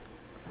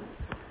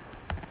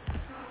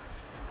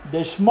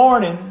This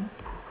morning,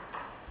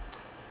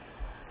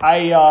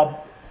 I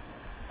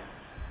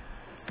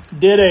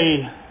did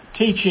a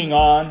teaching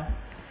on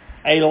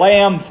a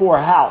lamb for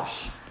a house.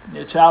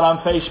 It's out on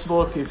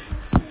Facebook. If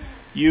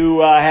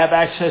you have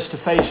access to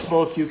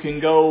Facebook, you can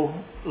go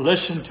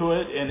listen to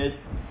it. And it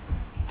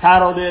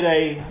titled it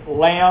A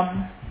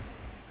Lamb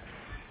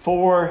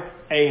for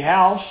a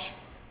House.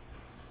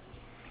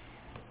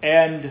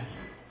 And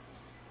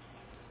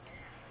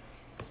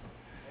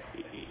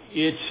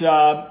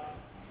it's...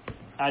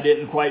 I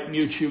didn't quite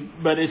mute you,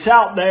 but it's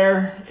out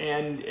there,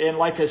 and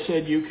like I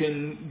said, you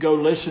can go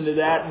listen to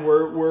that. And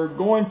we're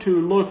going to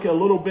look a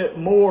little bit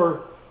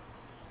more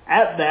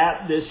at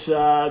that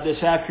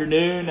this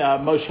afternoon.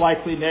 Most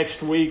likely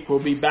next week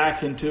we'll be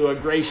back into a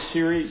grace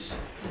series.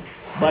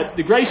 But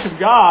the grace of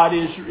God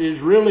is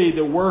really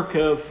the work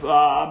of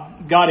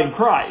God in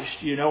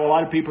Christ. You know, a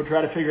lot of people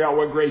try to figure out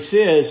what grace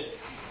is.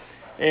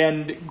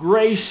 And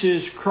grace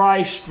is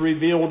Christ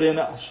revealed in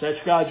us. That's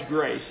God's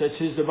grace. That's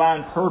His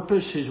divine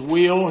purpose, His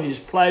will, His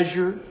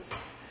pleasure.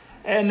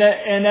 And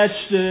that's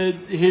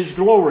His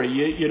glory.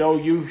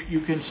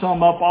 You can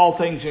sum up all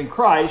things in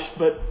Christ.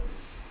 But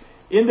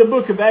in the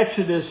book of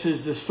Exodus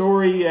is the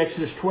story,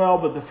 Exodus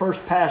 12, of the first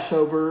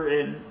Passover.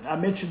 And I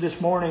mentioned this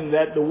morning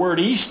that the word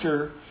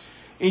Easter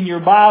in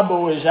your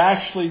Bible is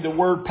actually the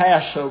word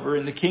Passover.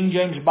 In the King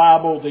James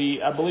Bible,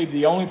 I believe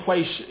the only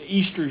place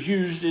Easter is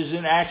used is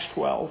in Acts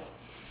 12.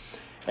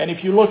 And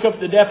if you look up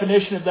the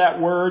definition of that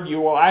word,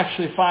 you will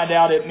actually find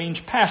out it means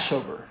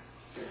Passover.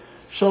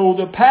 So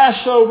the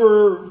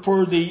Passover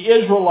for the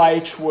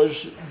Israelites was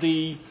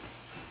the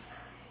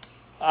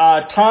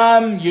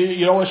time,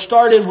 it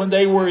started when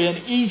they were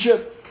in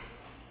Egypt,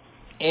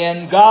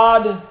 and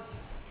God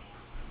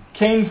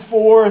came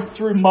forth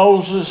through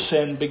Moses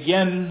and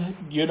began,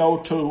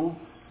 to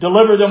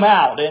deliver them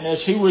out. And as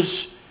He was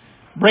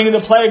bringing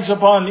the plagues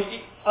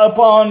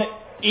upon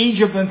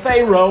Egypt and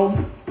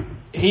Pharaoh,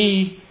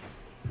 He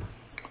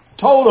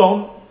told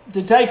them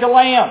to take a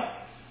lamb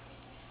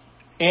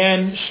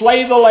and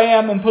slay the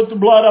lamb and put the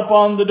blood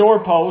upon the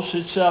doorpost.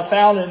 It's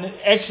found in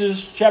Exodus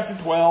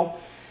chapter 12.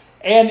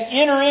 And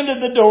enter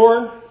into the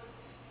door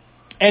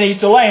and eat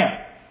the lamb.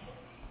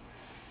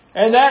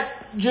 And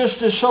that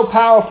just is so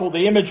powerful,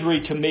 the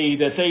imagery to me,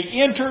 that they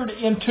entered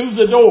into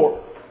the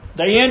door.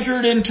 They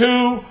entered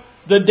into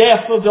the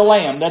death of the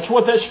lamb. That's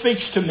what that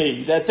speaks to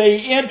me, that they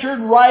entered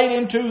right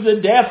into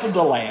the death of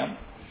the lamb.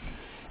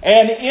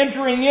 And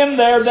entering in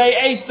there, they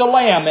ate the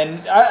lamb.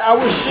 And I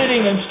was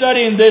sitting and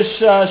studying this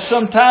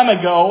some time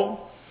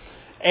ago,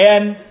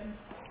 and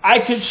I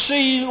could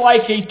see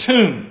like a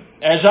tomb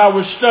as I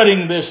was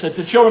studying this, that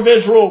the children of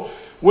Israel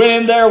went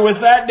in there with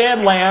that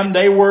dead lamb.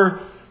 They were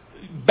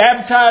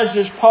baptized,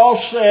 as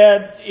Paul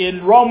said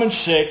in Romans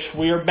 6,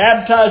 we are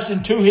baptized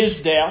into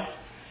His death,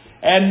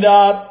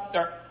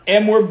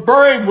 and were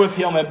buried with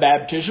Him in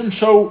baptism.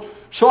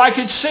 So I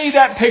could see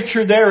that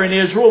picture there in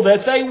Israel,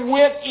 that they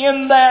went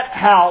in that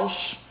house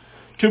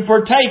to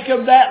partake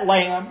of that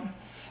lamb,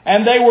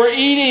 and they were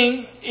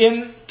eating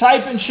in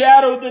type and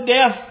shadow of the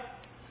death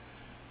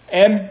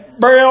and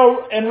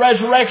burial and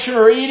resurrection,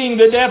 or eating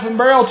the death and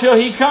burial till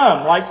He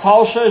come, like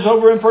Paul says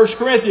over in 1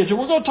 Corinthians. And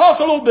we're going to talk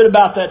a little bit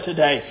about that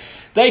today.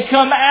 They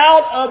come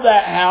out of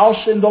that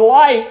house in the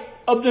light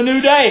of the new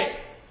day.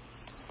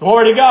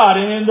 Glory to God.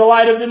 And in the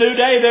light of the new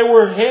day, they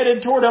were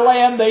headed toward a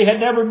land they had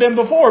never been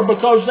before,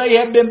 because they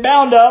had been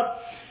bound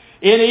up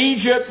in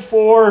Egypt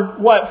for,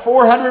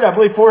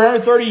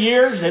 430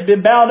 years. They'd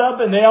been bound up,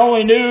 and they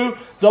only knew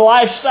the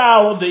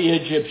lifestyle of the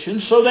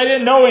Egyptians. So they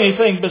didn't know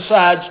anything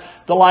besides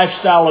the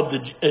lifestyle of the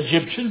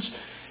Egyptians.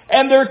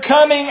 And they're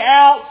coming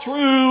out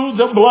through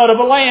the blood of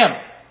a lamb.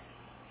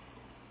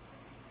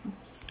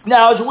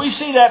 Now, as we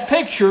see that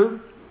picture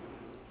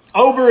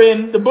over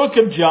in the book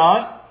of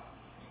John,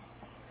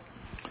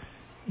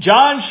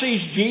 John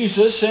sees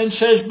Jesus and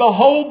says,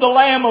 "Behold the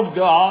Lamb of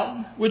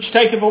God, which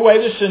taketh away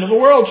the sin of the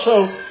world."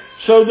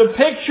 So the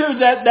picture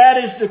that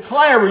is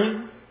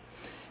declaring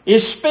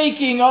is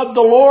speaking of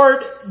the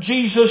Lord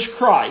Jesus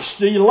Christ,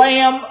 the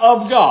Lamb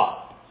of God.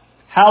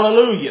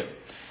 Hallelujah.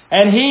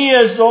 And He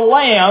is the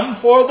Lamb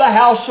for the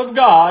house of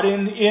God.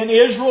 In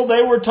Israel,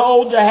 they were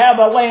told to have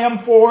a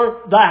lamb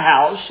for the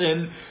house.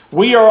 And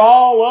we are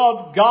all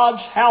of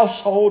God's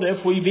household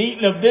if we've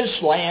eaten of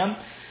this lamb.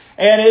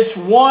 And it's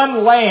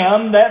one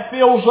lamb that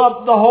fills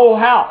up the whole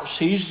house.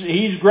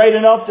 He's great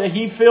enough that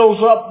He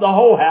fills up the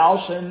whole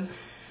house, and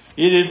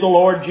it is the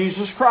Lord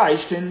Jesus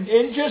Christ. And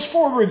just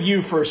for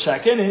review for a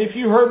second, and if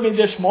you heard me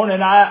this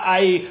morning,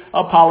 I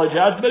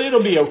apologize, but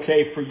it'll be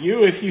okay for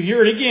you if you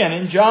hear it again.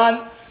 In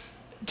John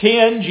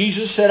 10,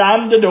 Jesus said,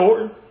 "I'm the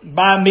door.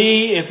 By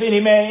me, if any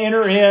man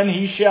enter in,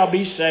 he shall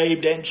be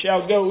saved, and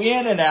shall go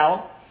in and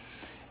out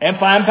and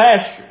find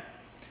pasture."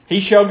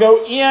 He shall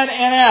go in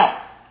and out.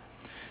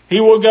 He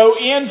will go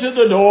into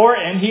the door,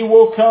 and He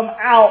will come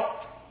out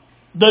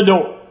the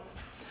door.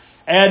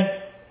 And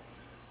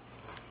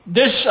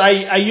this,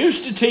 I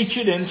used to teach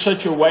it in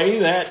such a way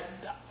that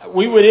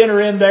we would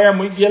enter in there and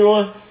we'd get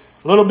a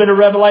little bit of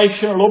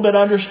revelation, a little bit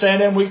of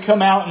understanding, and we'd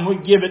come out and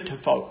we'd give it to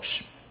folks.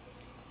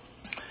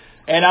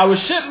 And I was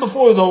sitting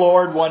before the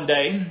Lord one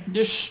day,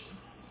 just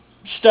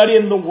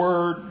studying the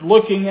Word,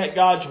 looking at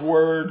God's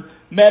Word,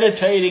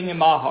 meditating in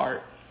my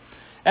heart.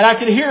 And I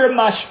could hear in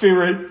my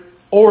spirit,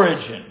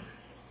 origin,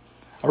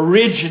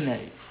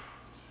 originate.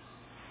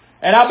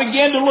 And I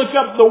began to look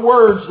up the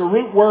words, the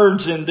root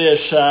words in this,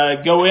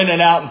 go in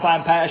and out and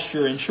find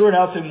pasture. And sure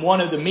enough, in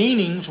one of the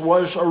meanings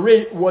was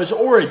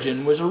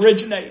origin, was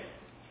originate.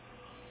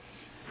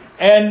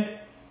 And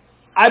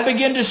I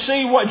began to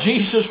see what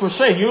Jesus was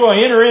saying. You're going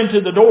to enter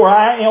into the door.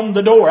 I am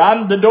the door.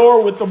 I'm the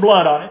door with the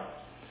blood on it.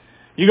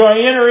 You're going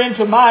to enter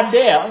into my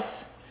death.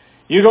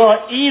 You're going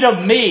to eat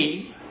of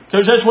me.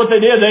 Because that's what they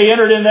did. They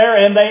entered in there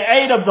and they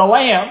ate of the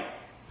Lamb.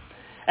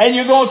 And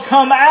you're going to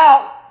come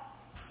out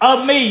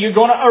of me. You're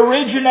going to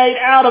originate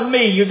out of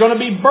me. You're going to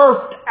be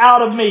birthed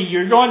out of me.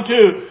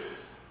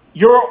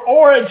 Your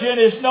origin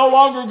is no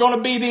longer going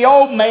to be the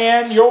old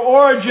man. Your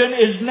origin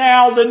is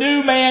now the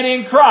new man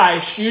in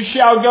Christ. You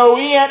shall go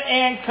in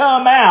and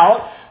come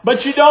out,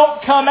 but you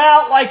don't come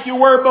out like you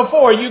were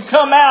before. You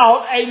come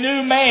out a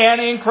new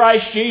man in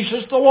Christ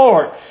Jesus the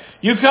Lord.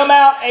 You come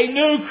out a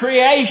new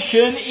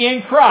creation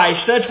in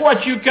Christ. That's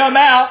what you come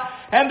out,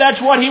 and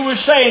that's what he was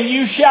saying.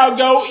 You shall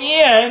go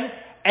in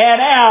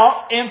and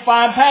out and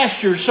find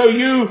pasture. So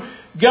you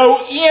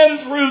go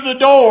in through the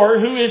door,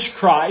 who is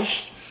Christ,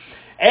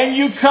 and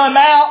you come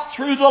out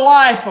through the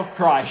life of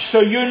Christ. So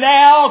you're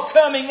now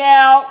coming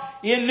out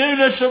in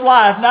newness of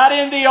life. Not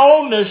in the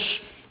oldness,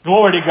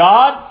 glory to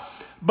God,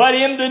 but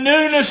in the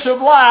newness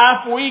of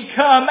life we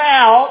come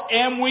out,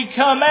 and we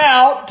come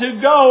out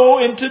to go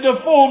into the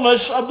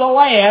fullness of the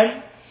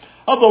land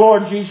of the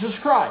Lord Jesus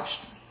Christ.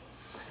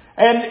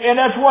 And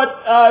that's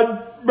what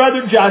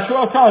Brother Joshua,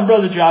 I'll call him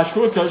Brother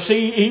Joshua because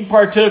he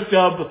partook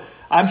of,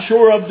 I'm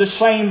sure, of the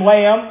same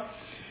lamb.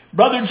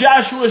 Brother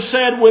Joshua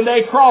said when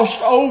they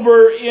crossed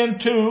over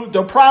into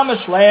the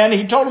promised land,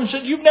 he told them,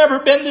 said, you've never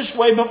been this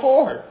way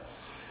before.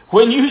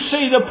 When you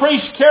see the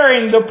priest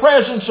carrying the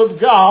presence of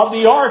God,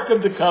 the Ark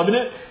of the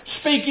Covenant,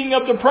 speaking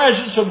of the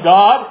presence of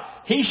God,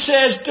 he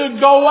says to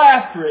go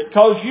after it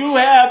because you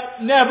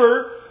have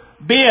never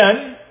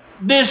been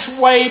this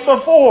way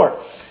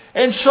before.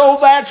 And so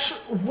that's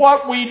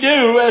what we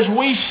do as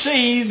we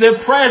see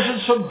the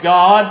presence of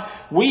God.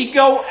 We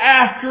go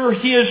after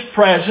His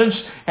presence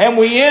and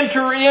we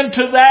enter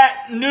into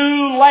that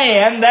new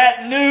land,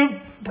 that new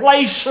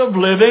place of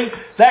living,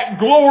 that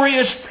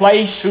glorious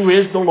place who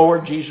is the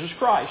Lord Jesus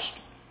Christ.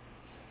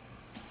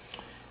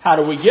 How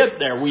do we get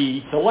there? We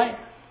eat the Lamb.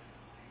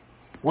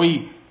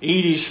 We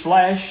eat His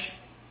flesh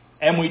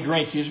and we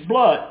drink His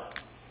blood.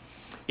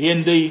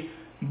 In the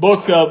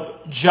book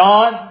of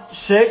John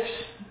 6,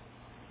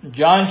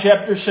 John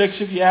chapter 6,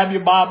 if you have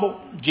your Bible,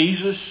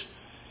 Jesus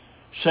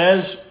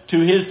says to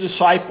His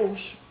disciples,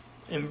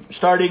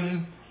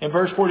 starting in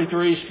verse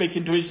 43, He's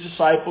speaking to His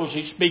disciples.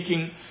 He's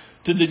speaking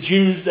to the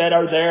Jews that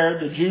are there.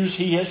 The Jews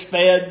He has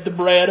fed the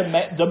bread,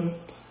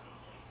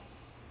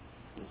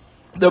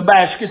 the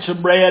baskets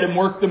of bread and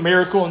worked the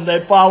miracle, and they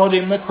followed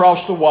Him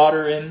across the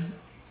water. And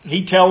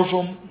He tells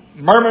them,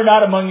 murmur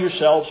not among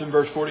yourselves in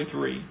verse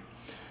 43.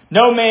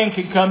 No man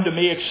can come to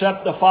me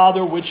except the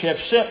Father which hath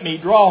sent me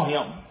draw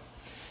him.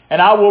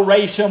 And I will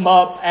raise him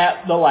up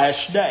at the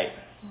last day.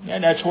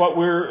 And that's what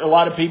a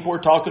lot of people are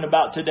talking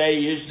about today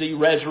is the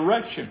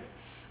resurrection.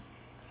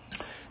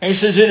 And he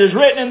says, it is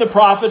written in the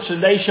prophets,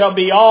 and they shall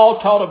be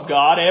all taught of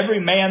God. Every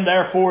man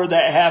therefore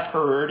that hath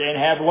heard and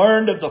hath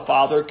learned of the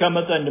Father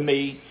cometh unto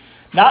me.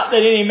 Not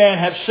that any man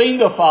have seen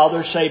the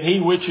Father, save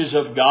he which is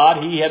of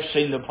God, he hath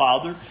seen the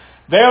Father.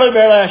 Verily,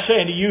 verily, I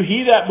say unto you,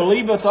 he that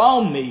believeth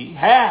on me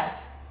hath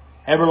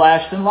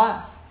everlasting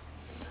life.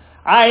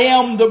 I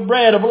am the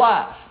bread of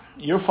life.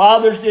 Your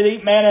fathers did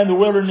eat manna in the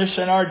wilderness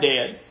and are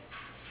dead.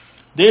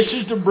 This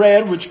is the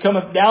bread which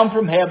cometh down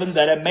from heaven,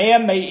 that a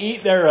man may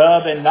eat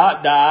thereof and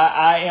not die.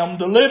 I am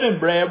the living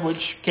bread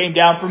which came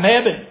down from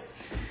heaven.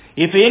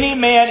 If any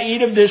man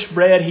eat of this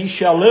bread, he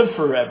shall live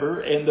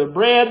forever. And the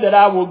bread that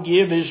I will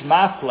give is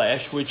my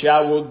flesh, which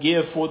I will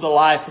give for the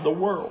life of the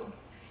world.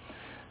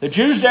 The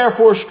Jews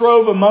therefore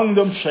strove among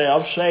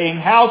themselves, saying,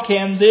 how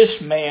can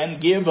this man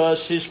give us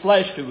his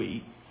flesh to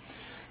eat?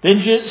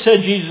 Then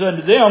said Jesus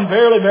unto them,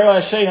 verily,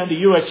 verily, I say unto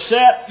you,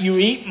 except you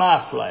eat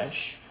my flesh,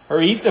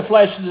 or eat the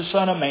flesh of the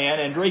Son of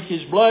Man, and drink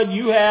His blood,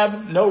 you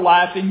have no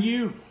life in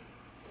you.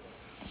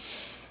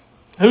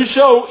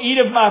 Whoso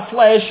eateth my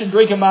flesh and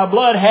drinketh my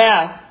blood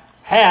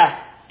hath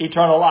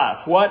eternal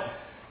life. What?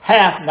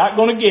 Hath, not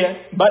going to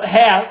get, but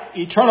hath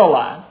eternal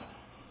life.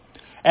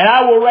 And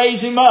I will raise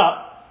him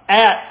up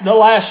at the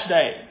last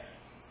day.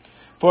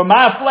 For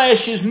my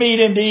flesh is meat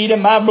indeed,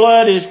 and my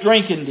blood is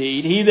drink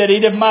indeed. He that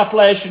eateth my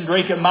flesh and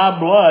drinketh my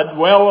blood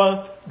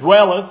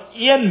dwelleth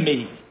in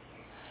me,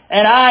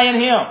 and I in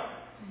him.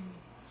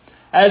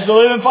 As the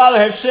living Father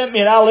hath sent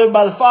me, and I live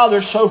by the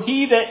Father, so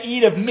he that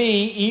eateth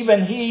me,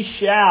 even he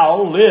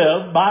shall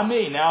live by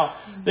me. Now,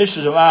 this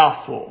is a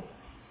mouthful.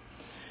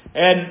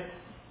 And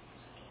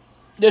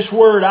this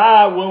word,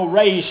 I will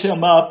raise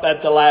him up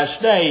at the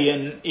last day.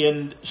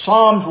 In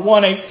Psalms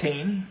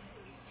 118,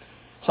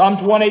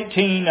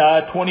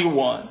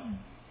 21,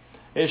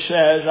 it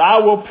says, I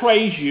will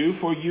praise you,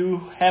 for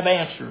you have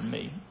answered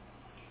me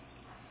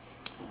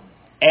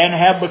and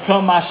have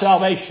become my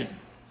salvation.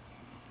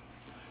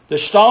 The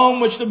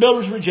stone which the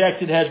builders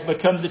rejected has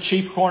become the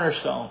chief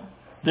cornerstone.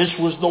 This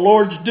was the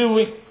Lord's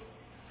doing.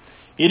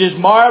 It is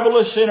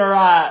marvelous in our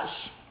eyes.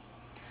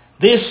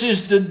 This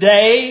is the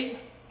day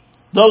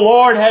the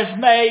Lord has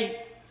made.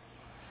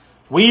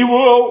 We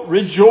will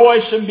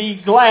rejoice and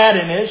be glad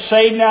in it.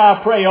 Save now,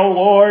 I pray, O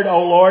Lord,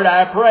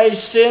 I pray,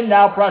 send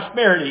now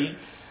prosperity.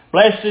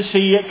 Blessed is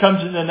he that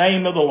comes in the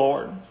name of the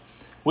Lord.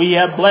 We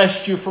have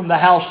blessed you from the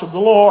house of the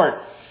Lord.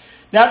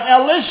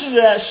 Now listen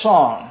to that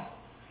song.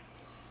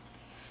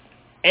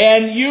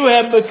 And you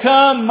have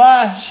become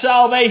my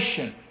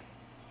salvation.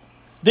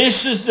 This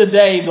is the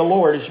day the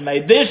Lord has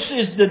made. This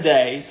is the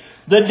day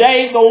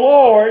the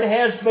Lord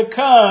has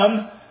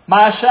become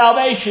my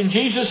salvation.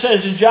 Jesus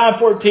says in John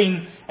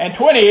 14:20,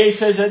 he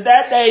says, at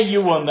that day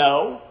you will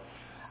know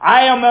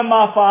I am in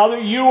my Father,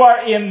 you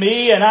are in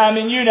me, and I'm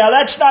in you. Now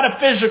that's not a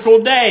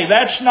physical day.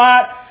 That's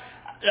not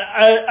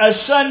a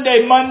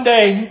Sunday,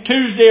 Monday,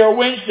 Tuesday, or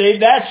Wednesday.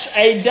 That's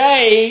a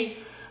day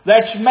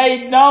that's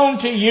made known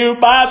to you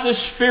by the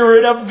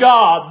Spirit of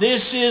God.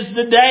 This is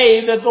the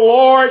day that the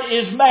Lord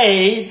is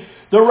made.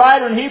 The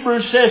writer in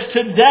Hebrews says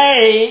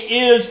today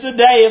is the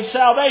day of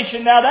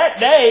salvation. Now that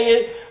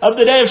day of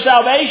the day of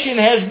salvation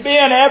has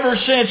been ever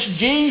since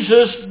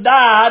Jesus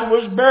died,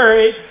 was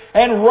buried,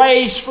 and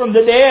raised from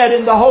the dead,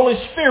 and the Holy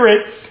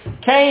Spirit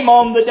came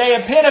on the day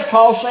of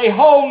Pentecost. A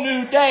whole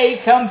new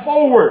day come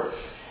forward.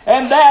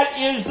 And that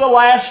is the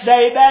last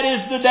day. That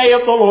is the day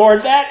of the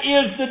Lord. That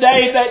is the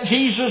day that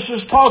Jesus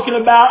is talking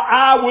about.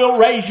 I will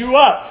raise you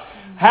up.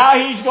 How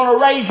He's going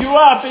to raise you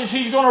up is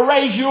He's going to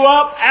raise you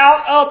up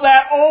out of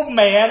that old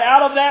man,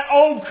 out of that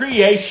old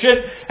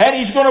creation, and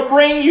He's going to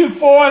bring you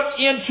forth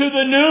into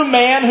the new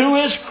man who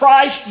is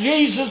Christ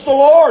Jesus the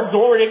Lord.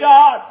 Glory to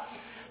God.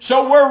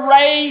 So we're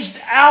raised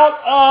out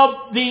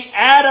of the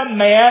Adam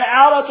man,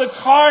 out of the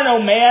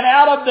carnal man,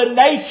 out of the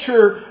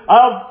nature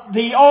of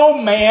the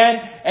old man,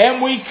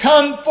 and we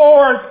come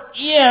forth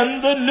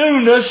in the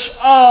newness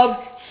of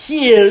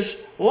His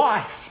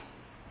life.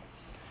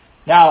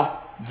 Now,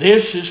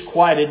 this is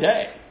quite a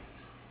day.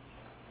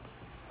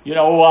 You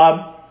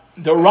know,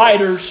 the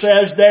writer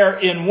says there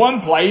in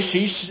one place,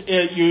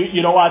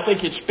 I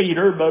think it's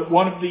Peter, but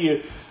one of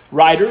the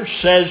writers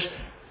says,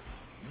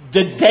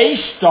 the day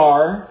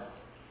star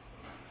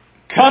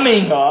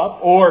coming up,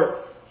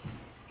 or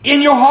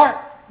in your heart.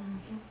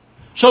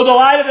 So the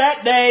light of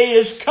that day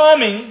is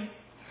coming,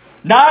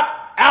 not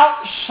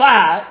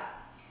outside,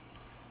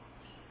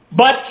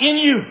 but in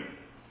you.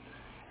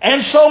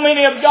 And so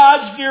many of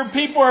God's dear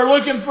people are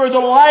looking for the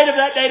light of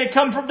that day to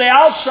come from the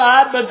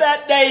outside, but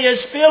that day is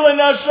filling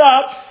us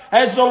up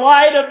as the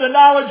light of the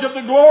knowledge of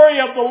the glory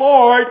of the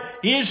Lord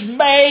is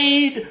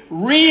made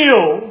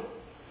real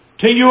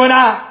to you and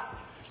I.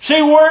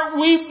 See,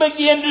 we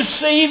begin to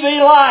see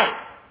the light.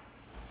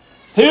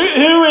 Who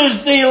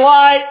is the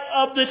light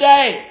of the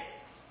day?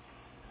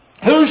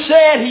 Who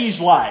said He's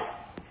light?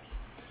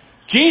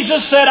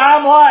 Jesus said,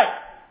 I'm light.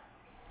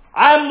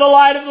 I'm the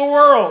light of the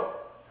world.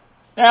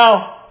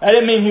 Now, that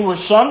didn't mean He was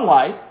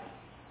sunlight.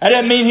 That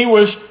didn't mean He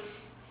was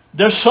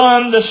the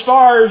sun, the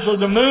stars, or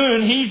the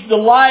moon. He's the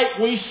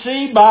light we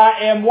see by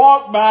and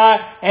walk by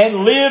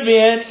and live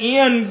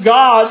in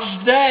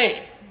God's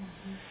day.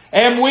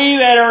 And we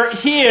that are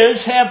His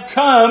have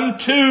come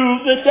to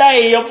the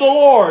day of the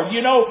Lord.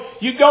 You know,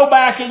 you go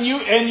back and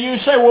you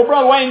say, well,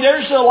 Brother Wayne,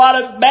 there's a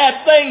lot of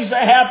bad things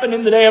that happen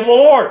in the day of the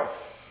Lord,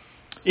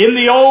 in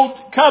the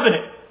old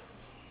covenant.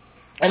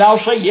 And I'll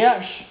say,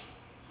 yes.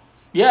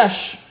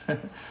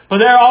 But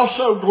there are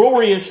also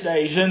glorious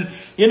days. And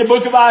in the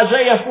book of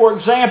Isaiah, for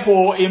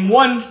example, in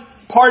one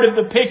part of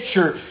the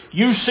picture,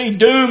 you see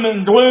doom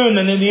and gloom.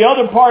 And in the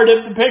other part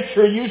of the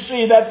picture, you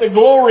see that the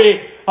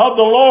glory of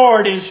the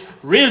Lord is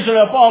risen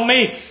upon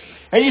me.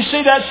 And you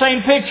see that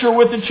same picture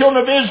with the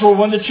children of Israel.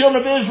 When the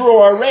children of Israel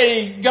are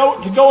ready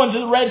to go into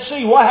the Red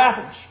Sea, what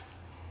happens?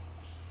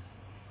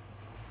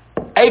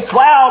 A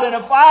cloud and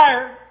a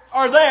fire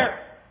are there.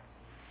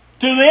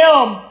 To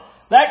them,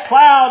 that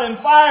cloud and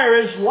fire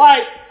is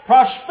light,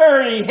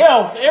 prosperity,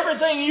 health,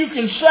 everything you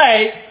can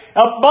say,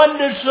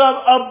 abundance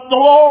of the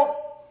Lord,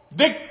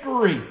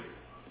 victory.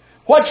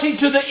 What's He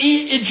to the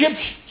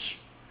Egyptians?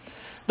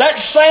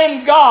 That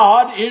same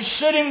God is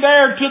sitting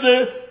there to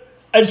the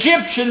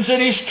Egyptians in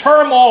His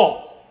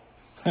turmoil.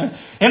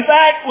 In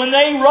fact, when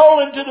they roll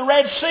into the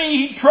Red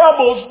Sea, He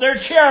troubles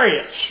their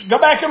chariots. Go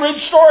back and read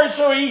the story.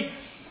 So He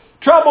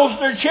troubles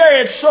their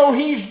chariots. So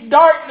He's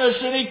darkness,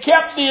 and He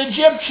kept the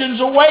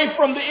Egyptians away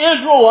from the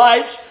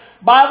Israelites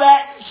by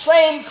that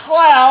same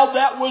cloud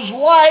that was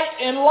light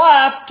and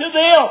life to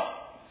them.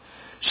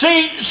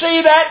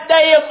 See, that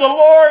day of the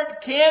Lord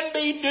can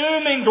be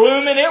doom and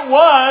gloom, and it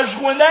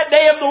was. When that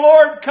day of the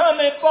Lord come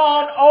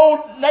upon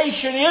old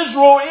nation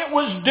Israel, it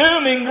was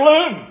doom and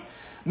gloom.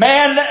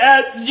 Man,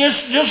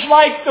 just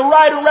like the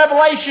writer of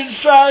Revelation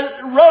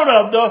wrote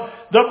of,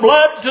 the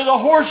blood to the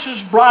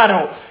horse's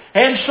bridle.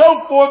 and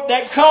so forth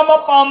that come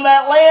upon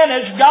that land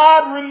as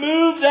God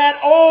removed that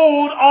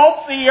old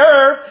off the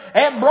earth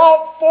and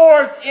brought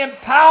forth in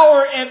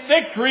power and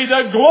victory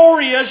the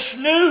glorious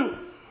new.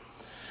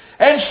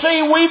 And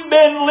see, we've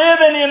been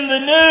living in the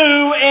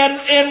new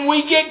and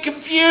we get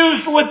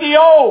confused with the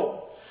old.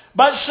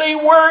 But see,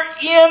 we're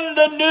in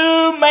the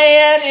new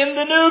man, in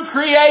the new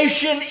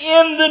creation,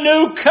 in the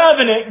new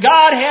covenant.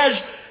 God has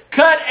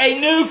cut a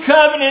new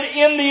covenant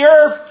in the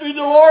earth through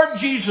the Lord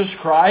Jesus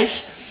Christ.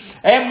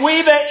 And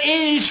we that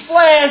eat His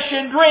flesh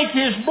and drink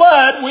His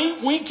blood,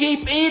 we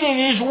keep eating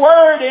His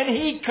Word and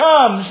He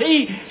comes.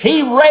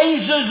 He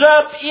raises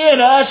up in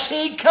us.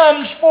 He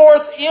comes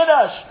forth in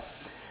us.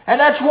 And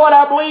that's what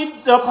I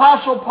believe the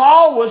Apostle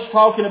Paul was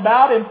talking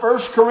about in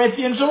 1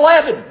 Corinthians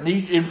 11.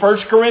 In 1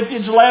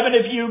 Corinthians 11,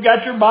 if you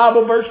got your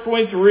Bible, verse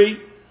 23,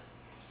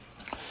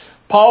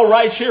 Paul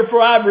writes here,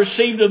 "For I have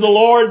received of the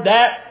Lord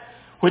that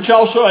which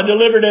also I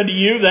delivered unto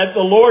you, that the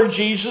Lord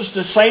Jesus,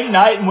 the same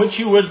night in which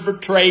He was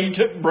betrayed,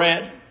 took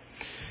bread.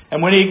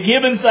 And when He had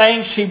given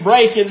thanks, He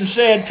brake it and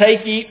said,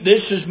 Take, eat,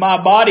 this is my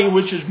body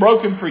which is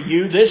broken for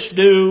you. This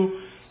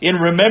do in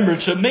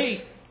remembrance of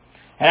me.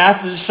 And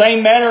after the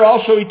same manner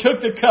also He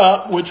took the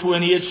cup, which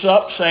when He had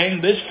supped,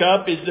 saying, This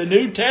cup is the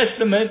New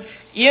Testament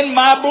in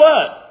my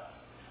blood.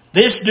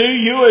 This do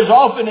you as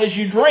often as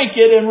you drink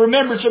it in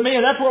remembrance of me."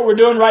 And that's what we're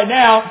doing right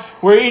now.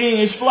 We're eating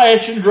His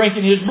flesh and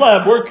drinking His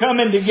blood. We're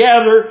coming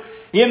together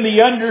in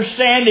the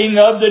understanding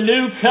of the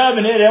new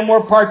covenant, and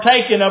we're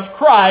partaking of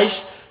Christ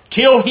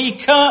till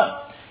He come.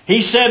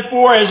 He said,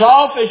 "For as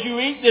oft as you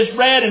eat this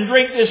bread and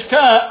drink this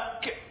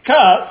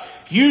cup,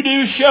 you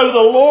do show the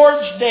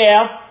Lord's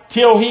death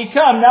till He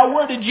come." Now,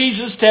 where did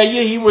Jesus tell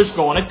you He was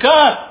going to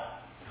come?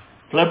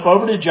 Flip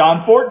over to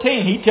John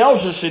 14. He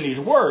tells us in His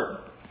Word.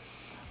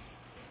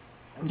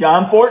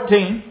 John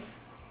 14.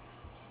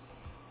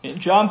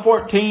 In John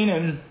 14,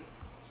 and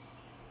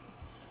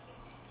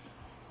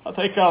I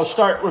think I'll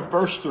start with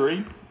verse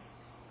 3.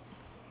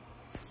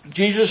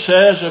 Jesus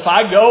says, "If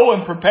I go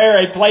and prepare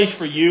a place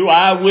for you,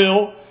 I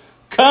will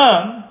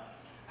come."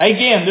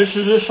 Again, this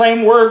is the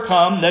same word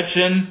 "come" that's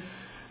in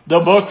the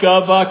book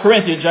of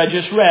Corinthians I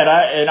just read,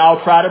 and I'll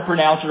try to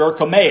pronounce it, or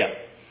komea.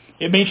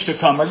 It means to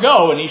come or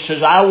go. And He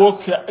says, "I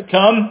will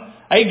come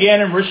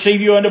again and receive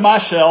you unto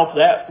myself,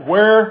 that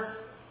where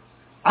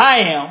I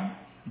am,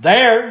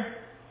 there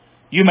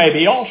you may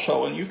be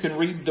also." And you can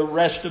read the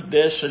rest of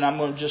this, and I'm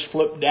going to just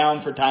flip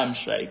down for time's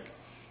sake.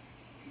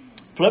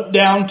 Flip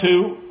down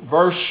to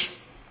verse,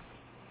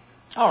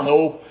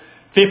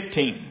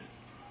 15.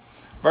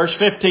 Verse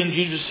 15,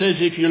 Jesus says,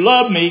 "If you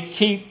love me,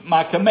 keep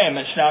my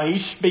commandments." Now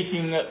He's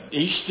speaking,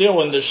 He's still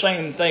in the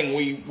same thing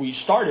we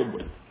started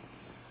with.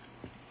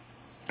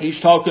 He's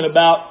talking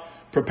about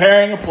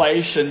preparing a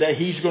place and that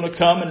He's going to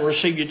come and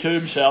receive you to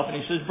Himself. And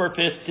He says, verse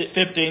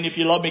 15, "If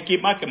you love me,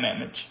 keep my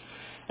commandments.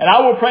 And I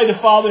will pray the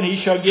Father, and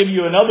He shall give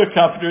you another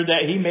Comforter,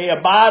 that He may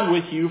abide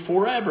with you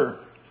forever.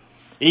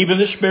 Even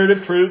the Spirit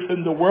of truth,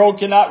 whom the world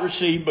cannot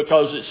receive,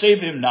 because it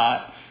seeth Him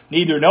not,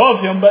 neither knoweth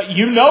Him, but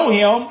you know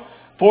Him,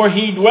 for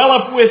He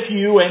dwelleth with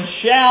you and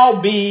shall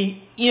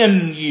be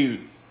in you.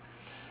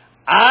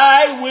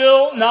 I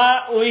will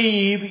not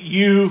leave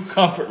you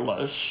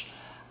comfortless.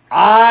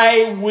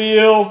 I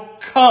will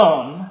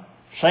come,"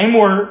 same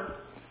word,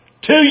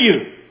 "to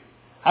you."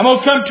 I'm going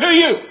to come to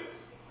you.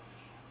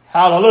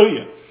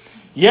 Hallelujah.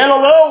 "Yet a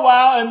little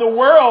while, and the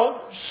world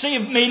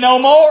seeth me no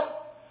more.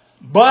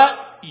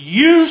 But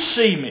you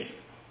see me.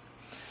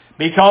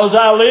 Because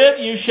I live,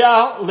 you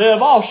shall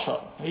live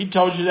also." He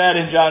told you that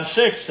in John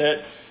 6,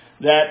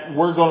 that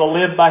we're going to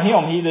live by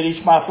Him. "He that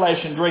eats my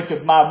flesh and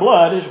drinketh my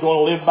blood is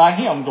going to live by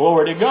Him."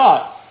 Glory to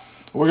God.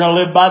 We're going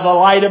to live by the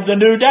light of the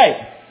new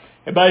day.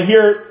 But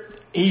here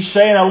He's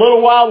saying, a little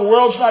while the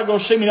world's not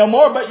going to see me no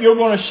more, but you're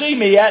going to see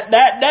me at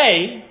that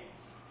day.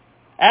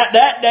 At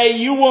that day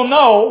you will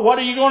know. What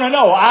are you going to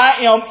know? I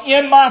am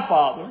in my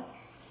Father,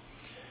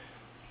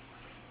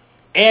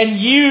 and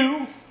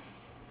you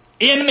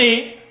in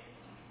me,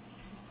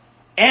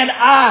 and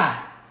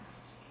I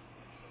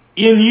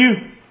in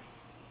you.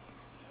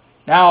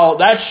 Now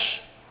that's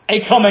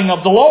a coming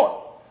of the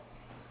Lord.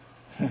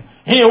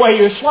 Any way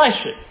you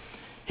slice it.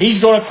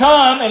 He's going to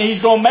come and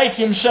He's going to make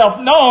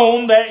Himself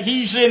known that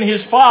He's in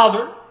His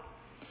Father.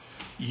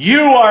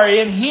 You are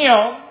in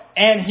Him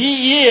and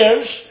He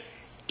is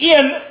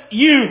in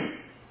you.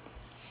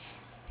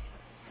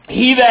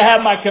 "He that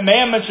hath my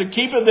commandments and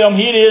keepeth them,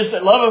 he it is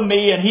that loveth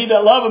me, and he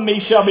that loveth me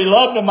shall be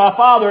loved of my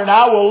Father, and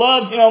I will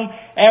love him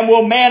and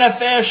will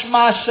manifest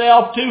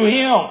myself to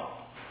him."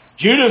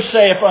 Judas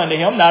saith unto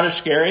Him, not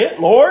Iscariot,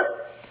 "Lord,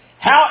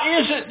 how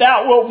is it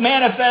thou wilt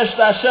manifest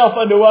thyself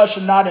unto us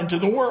and not into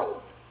the world?"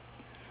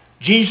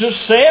 Jesus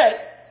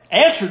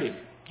answered him.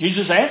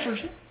 Jesus answers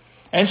him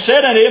and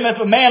said unto him, "If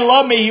a man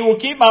love me, he will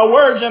keep my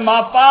words, and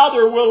my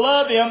Father will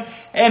love him."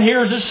 And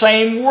here's the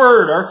same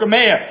word, or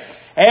command.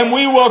 "And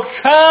we will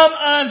come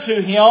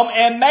unto him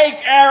and make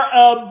our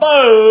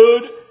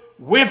abode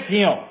with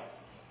him."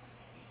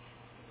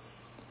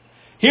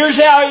 Here's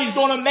how He's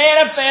going to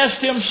manifest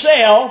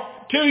Himself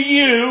to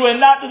you and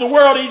not to the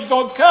world. He's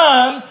going to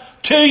come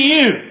to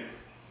you,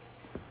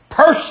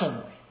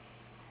 personally,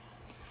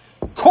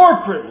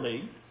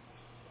 corporately,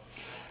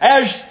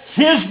 as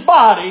His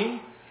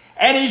body,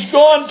 and He's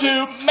going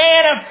to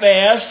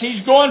manifest,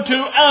 He's going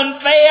to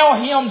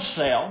unveil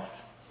Himself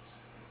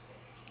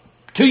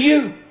to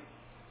you.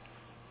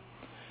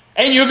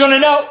 And you're going to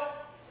know.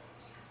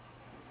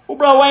 Well,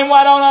 Brother Wayne,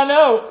 why don't I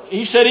know?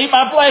 He said, eat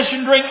my flesh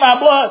and drink my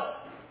blood.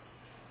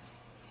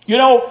 You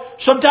know,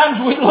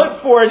 sometimes we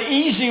look for an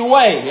easy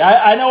way.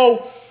 I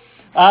know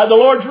the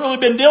Lord's really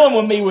been dealing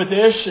with me with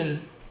this,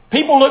 and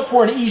people look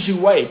for an easy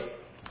way.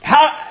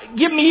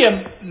 Give me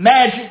a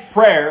magic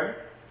prayer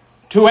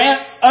to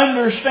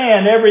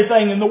understand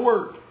everything in the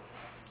Word.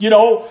 You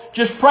know,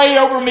 just pray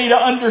over me to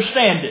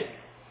understand it.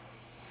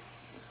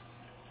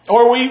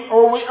 Or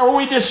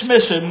we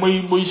dismiss it and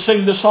we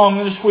sing the song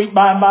in the sweet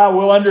by and by,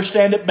 we'll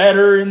understand it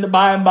better in the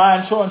by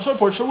and so on and so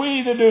forth. So we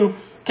either do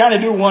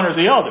one or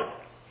the other.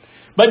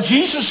 But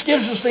Jesus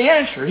gives us the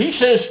answer. He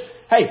says,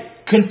 hey,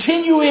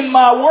 continue in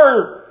my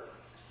word.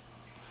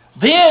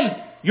 Then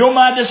you're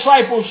my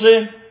disciples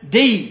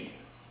indeed.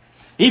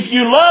 If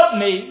you love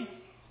me,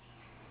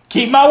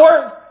 keep my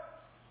word.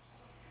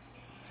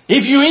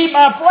 If you eat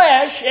my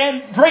flesh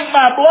and drink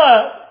my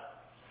blood,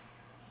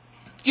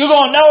 you're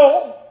going to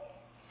know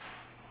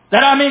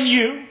that I'm in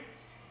you.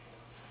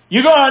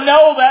 You're going to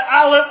know that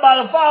I live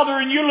by the Father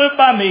and you live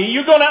by me.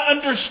 You're going to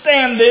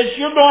understand this.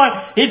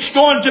 It's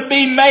going to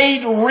be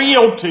made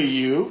real to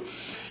you.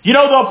 You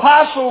know, the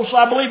apostles,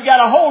 I believe, got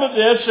a hold of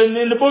this, and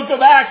in the book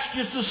of Acts,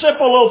 just a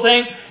simple little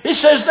thing,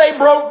 it says they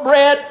broke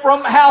bread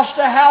from house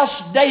to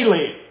house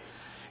daily.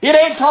 It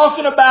ain't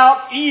talking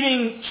about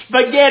eating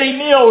spaghetti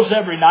meals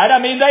every night. I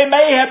mean, they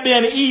may have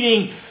been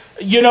eating,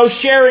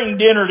 sharing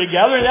dinner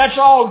together, and that's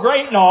all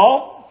great and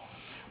all.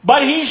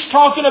 But he's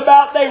talking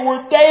about they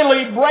were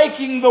daily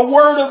breaking the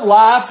word of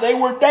life. They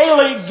were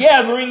daily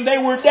gathering. They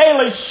were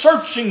daily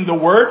searching the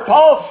word.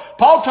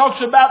 Paul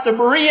talks about the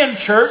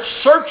Berean church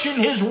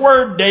searching his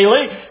word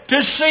daily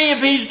to see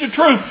if he's the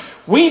truth.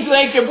 We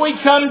think if we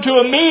come to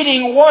a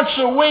meeting once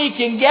a week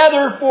and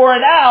gather for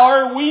an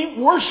hour,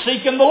 we're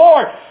seeking the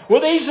Lord.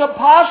 Well, these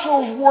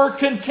apostles were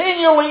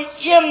continually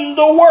in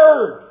the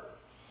word.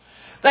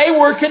 They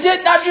were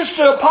not just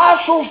the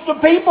apostles,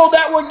 the people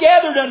that were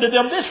gathered unto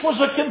them. This was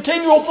a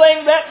continual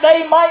thing that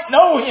they might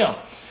know Him.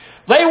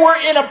 They were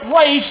in a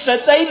place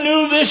that they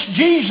knew this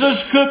Jesus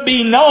could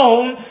be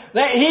known,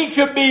 that He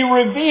could be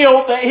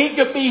revealed, that He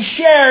could be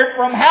shared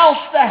from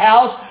house to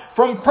house,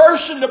 from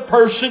person to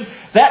person,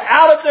 that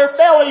out of their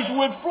bellies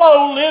would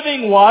flow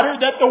living water,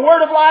 that the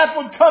word of life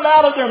would come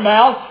out of their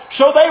mouth.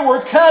 So they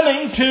were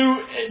coming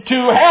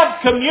to have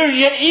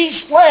communion,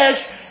 eat flesh,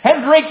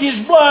 and drink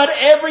His blood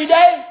every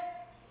day.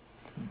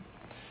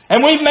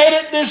 And we've made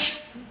it this,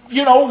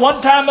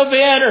 one-time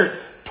event, or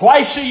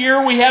twice a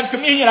year we have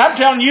communion. I'm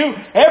telling you,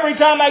 every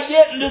time I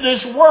get into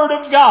this Word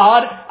of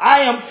God,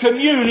 I am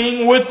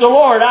communing with the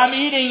Lord. I'm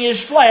eating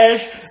His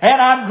flesh,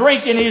 and I'm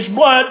drinking His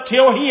blood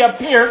till He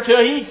appear,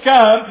 till He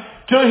come,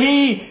 till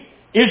He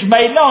is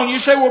made known. You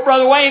say, well,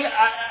 Brother Wayne,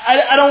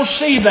 I don't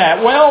see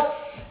that. Well,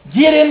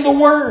 get in the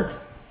Word.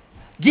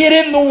 Get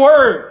in the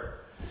Word.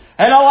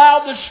 And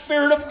allow the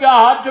Spirit of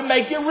God to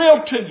make it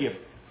real to you.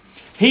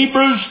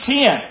 Hebrews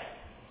 10.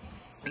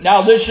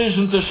 Now, this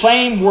isn't the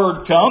same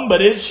word come,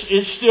 but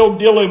it's still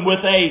dealing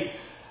with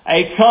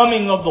a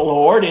coming of the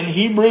Lord. In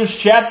Hebrews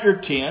chapter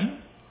 10,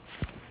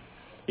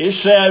 it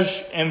says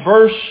in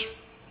verse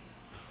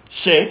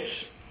 6,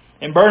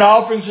 in burnt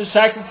offerings and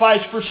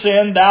sacrifice for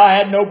sin, thou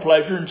had no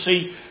pleasure. And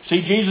see,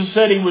 Jesus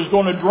said He was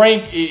going to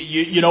drink,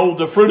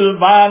 the fruit of the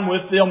vine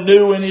with them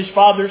new in His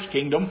Father's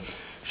kingdom.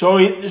 So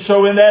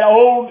in that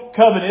old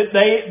covenant,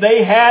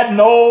 they had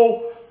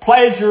no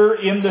pleasure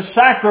in the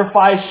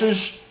sacrifices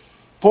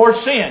for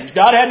sins.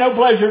 God had no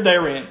pleasure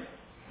therein.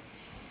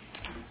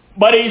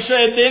 But He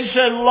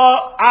said,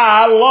 Lo,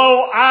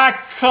 I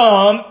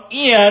come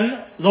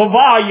in the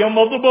volume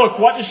of the book.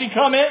 What does He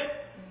come in?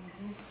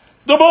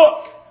 The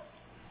book.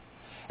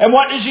 And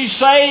what does He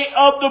say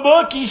of the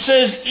book? He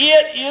says,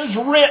 it is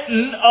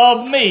written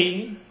of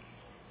me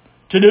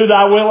to do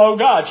thy will, O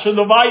God. So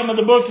the volume of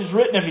the book is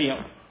written of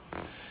Him.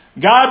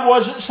 God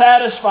wasn't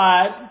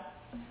satisfied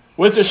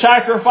with the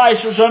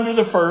sacrifices under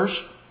the first.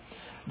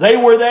 They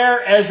were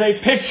there as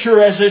a picture,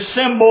 as a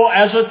symbol,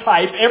 as a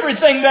type.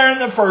 Everything there in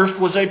the first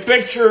was a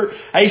picture,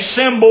 a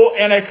symbol,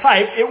 and a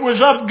type. It was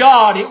of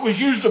God. It was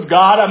used of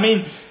God. I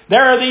mean,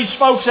 there are these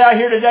folks out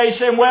here today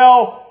saying,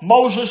 well,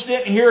 Moses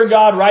didn't hear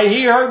God right.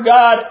 He heard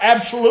God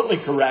absolutely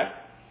correct.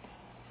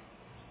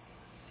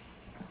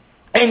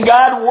 And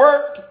God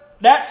worked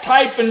that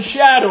type and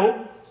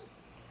shadow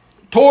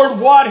toward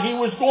what He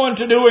was going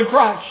to do in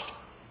Christ.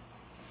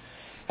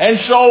 And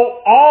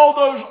so all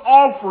those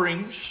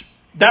offerings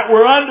that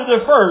were under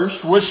the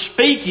first was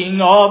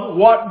speaking of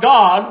what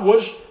God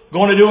was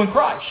going to do in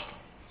Christ.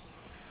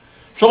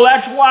 So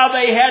that's why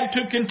they had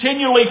to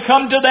continually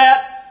come to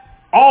that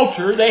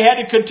altar. They had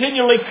to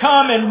continually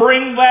come and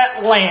bring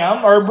that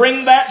lamb or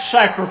bring that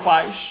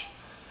sacrifice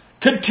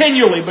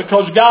continually,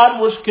 because God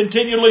was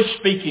continually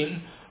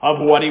speaking of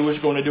what He was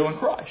going to do in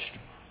Christ.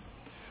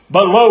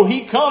 But lo,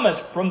 He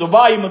cometh. From the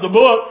volume of the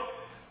book,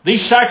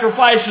 these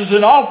sacrifices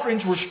and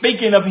offerings were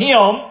speaking of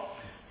Him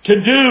to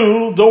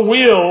do the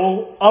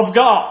will of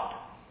God.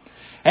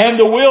 And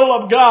the will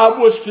of God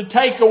was to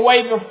take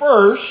away the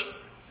first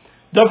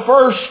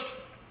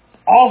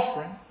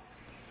offering,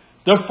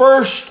 the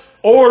first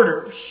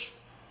orders,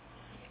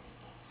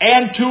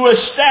 and to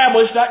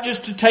establish, not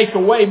just to take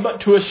away,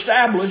 but to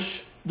establish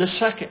the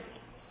second.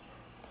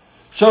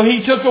 So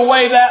He took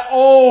away that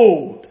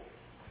old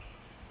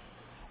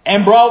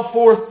and brought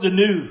forth the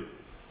new.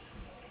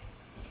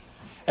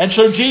 And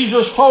so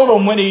Jesus told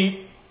them when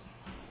He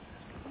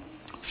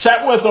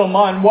sat with them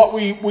on what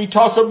we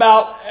talk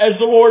about as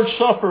the Lord's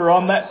Supper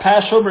on that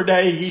Passover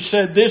day, He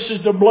said, "This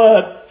is the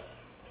blood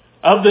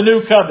of the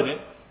new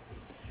covenant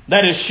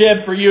that is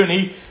shed for you."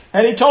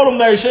 And He told them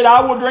there, He said,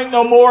 "I will drink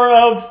no more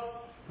of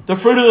the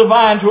fruit of the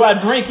vine till I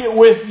drink it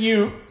with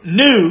you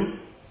new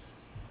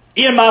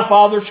in my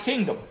Father's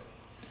kingdom."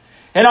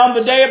 And on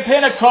the day of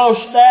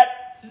Pentecost, that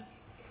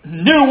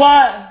new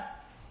wine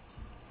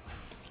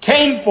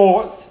came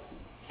forth.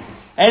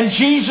 And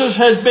Jesus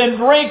has been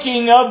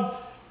drinking of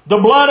the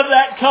blood of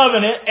that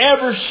covenant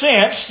ever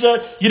since.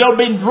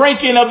 Been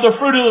drinking of the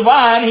fruit of the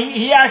vine.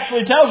 He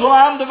actually tells them,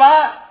 "I'm the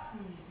vine."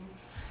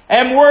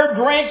 And we're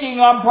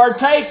drinking, I'm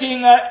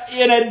partaking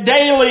in a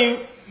daily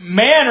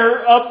manner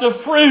of the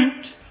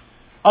fruit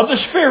of the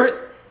Spirit.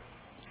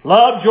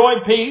 Love,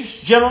 joy, peace,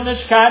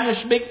 gentleness,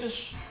 kindness, meekness.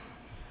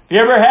 You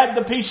ever had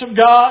the peace of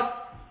God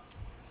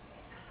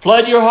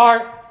flood your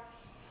heart?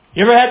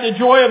 You ever had the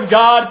joy of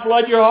God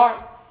flood your heart?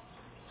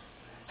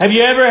 Have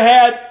you ever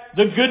had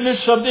the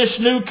goodness of this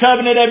new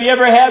covenant? Have you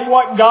ever had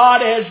what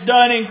God has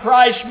done in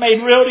Christ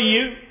made real to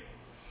you?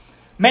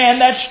 Man,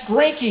 that's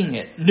drinking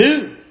it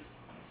new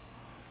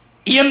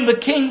in the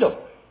kingdom.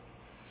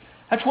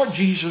 That's what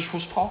Jesus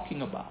was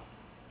talking about.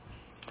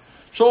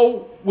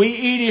 So we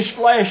eat His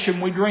flesh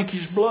and we drink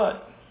His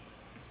blood.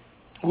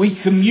 We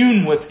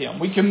commune with Him.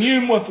 We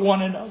commune with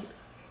one another.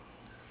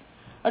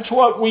 That's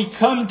what we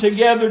come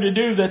together to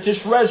do, that this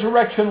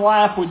resurrection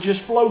life would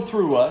just flow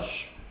through us.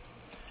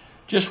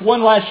 Just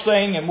one last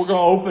thing, and we're going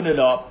to open it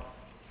up.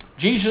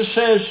 Jesus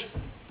says,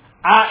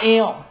 "I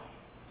am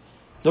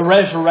the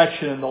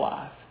resurrection and the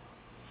life."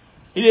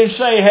 He didn't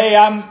say, "Hey,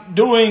 I'm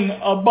doing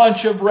a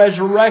bunch of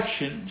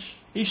resurrections."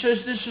 He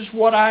says, "This is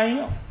what I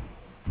am."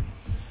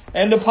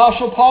 And the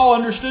Apostle Paul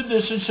understood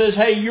this and says,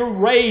 "Hey, you're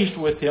raised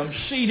with Him,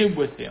 seated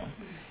with Him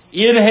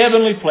in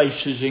heavenly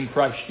places in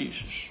Christ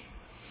Jesus."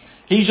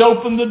 He's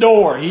opened the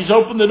door. He's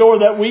opened the door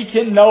that we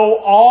can know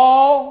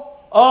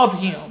all of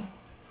Him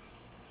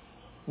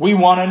we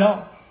want to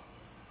know.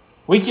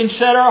 We can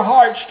set our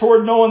hearts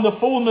toward knowing the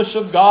fullness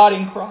of God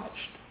in Christ.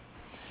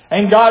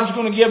 And God's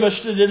going to give us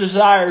the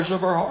desires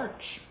of our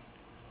hearts.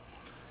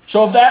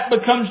 So if that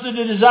becomes the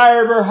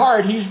desire of our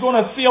heart, He's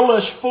going to fill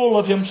us full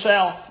of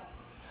Himself.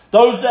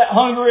 Those that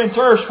hunger and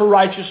thirst for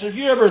righteousness. Have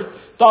you ever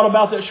thought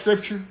about that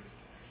scripture?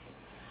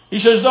 He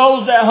says,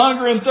 "Those that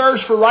hunger and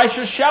thirst for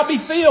righteousness shall be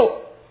filled."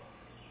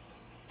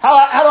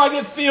 How do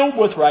I get filled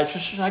with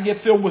righteousness? I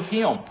get filled with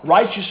Him.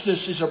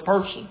 Righteousness is a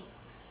person.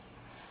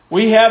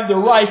 We have the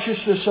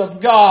righteousness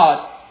of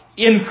God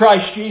in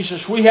Christ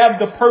Jesus. We have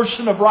the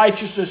person of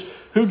righteousness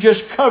who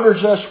just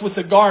covers us with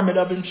the garment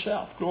of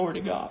Himself. Glory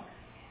to God.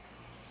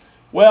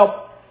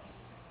 Well,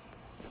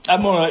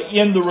 I'm going to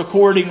end the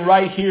recording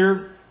right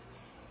here.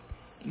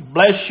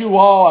 Bless you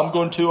all. I'm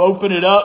going to open it up